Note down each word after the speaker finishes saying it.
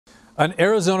An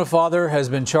Arizona father has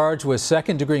been charged with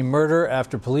second-degree murder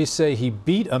after police say he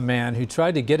beat a man who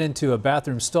tried to get into a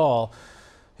bathroom stall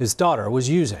his daughter was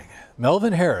using.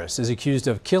 Melvin Harris is accused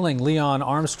of killing Leon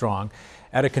Armstrong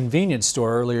at a convenience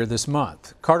store earlier this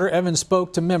month. Carter Evans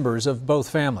spoke to members of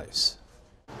both families.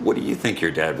 What do you think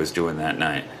your dad was doing that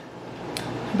night?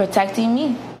 Protecting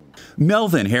me.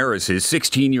 Melvin Harris's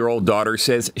 16-year-old daughter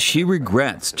says she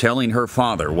regrets telling her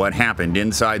father what happened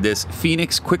inside this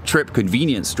Phoenix Quick Trip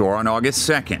convenience store on August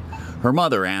 2nd. Her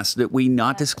mother asked that we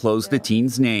not disclose the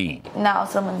teen's name. Now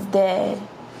someone's dead,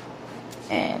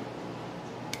 and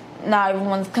now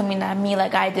everyone's coming at me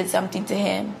like I did something to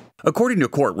him. According to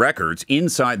court records,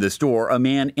 inside the store, a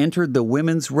man entered the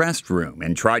women's restroom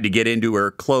and tried to get into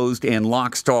her closed and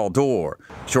locked stall door.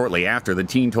 Shortly after the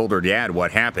teen told her dad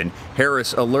what happened,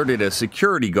 Harris alerted a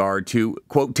security guard to,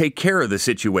 quote, take care of the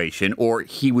situation or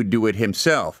he would do it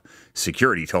himself.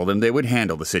 Security told him they would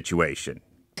handle the situation.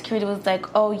 Security was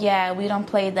like, oh yeah, we don't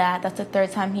play that. That's the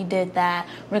third time he did that.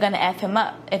 We're going to F him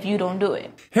up if you don't do it.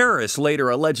 Harris later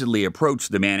allegedly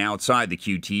approached the man outside the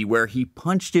QT where he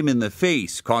punched him in the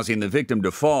face, causing the victim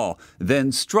to fall,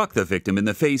 then struck the victim in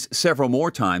the face several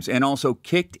more times and also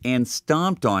kicked and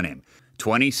stomped on him.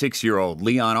 26-year-old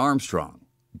Leon Armstrong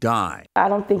died. I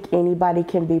don't think anybody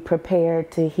can be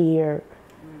prepared to hear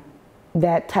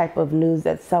that type of news,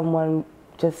 that someone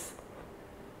just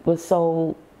was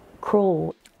so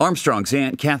cruel. Armstrong's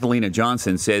aunt, Kathalina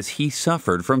Johnson, says he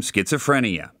suffered from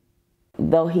schizophrenia.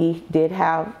 Though he did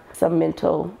have some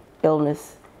mental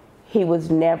illness, he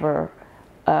was never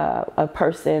a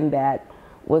person that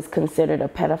was considered a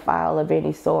pedophile of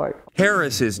any sort.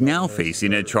 Harris is now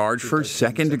facing a charge for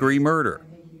second-degree murder.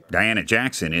 Diana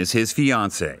Jackson is his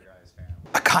fiancée.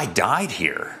 A guy died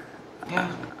here.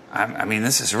 Yeah. I mean,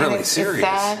 this is really serious. It's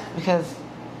sad because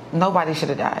nobody should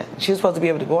have died. She was supposed to be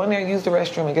able to go in there, use the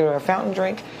restroom, and get her a fountain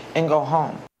drink and go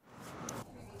home.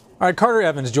 All right, Carter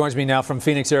Evans joins me now from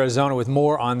Phoenix, Arizona with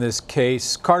more on this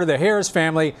case. Carter, the Harris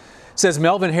family says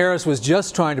Melvin Harris was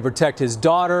just trying to protect his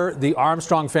daughter. The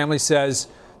Armstrong family says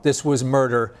this was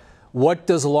murder. What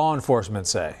does law enforcement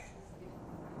say?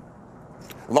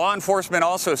 Law enforcement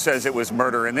also says it was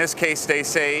murder. In this case, they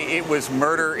say it was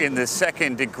murder in the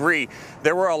second degree.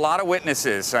 There were a lot of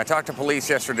witnesses. I talked to police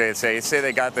yesterday. They say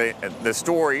they got the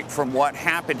story from what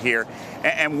happened here.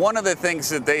 And one of the things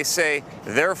that they say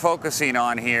they're focusing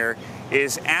on here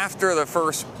is after the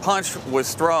first punch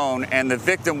was thrown and the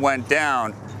victim went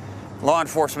down, law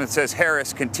enforcement says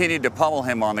Harris continued to pummel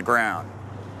him on the ground.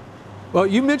 Well,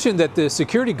 you mentioned that the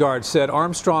security guard said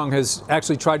Armstrong has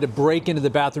actually tried to break into the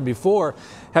bathroom before.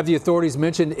 Have the authorities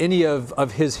mentioned any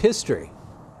of his history?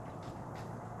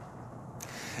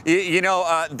 You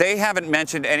know, they haven't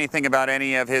mentioned anything about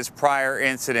any of his prior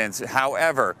incidents.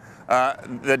 However,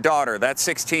 the daughter, that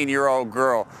 16-year-old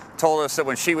girl, told us that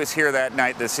when she was here that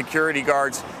night, the security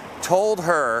guards told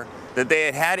her that they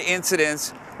had had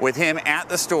incidents with him at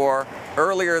the store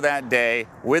earlier that day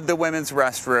with the women's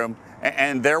restroom.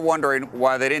 And they're wondering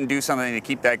why they didn't do something to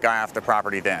keep that guy off the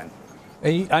property then.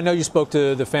 And I know you spoke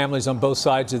to the families on both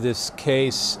sides of this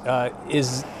case.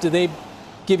 Do they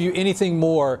give you anything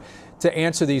more to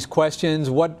answer these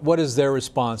questions? What has their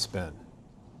response been?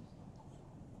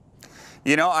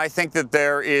 You know, I think that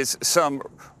there is some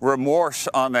remorse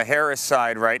on the Harris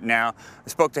side right now. I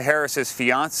spoke to Harris's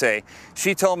fiance.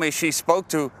 She told me she spoke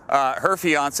to her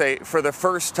fiance for the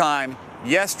first time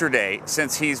yesterday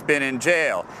since he's been in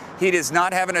jail. He does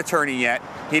not have an attorney yet.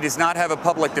 He does not have a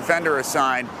public defender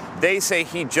assigned. They say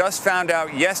he just found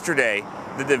out yesterday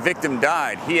that the victim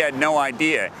died. He had no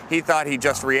idea. He thought he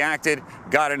just reacted,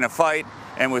 got in a fight,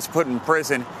 and was put in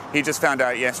prison. He just found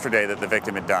out yesterday that the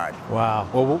victim had died. Wow.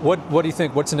 Well, what do you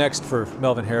think? What's next for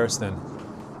Melvin Harris then?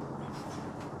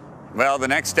 Well, the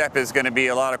next step is going to be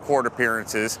a lot of court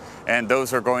appearances, and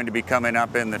those are going to be coming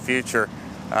up in the future.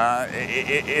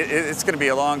 It's going to be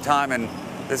a long time, and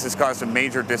this has caused a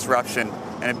major disruption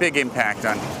and a big impact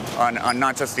on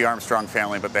not just the Armstrong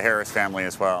family, but the Harris family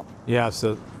as well. Yeah,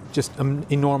 so just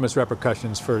enormous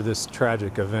repercussions for this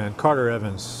tragic event. Carter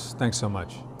Evans, thanks so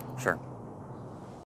much. Sure.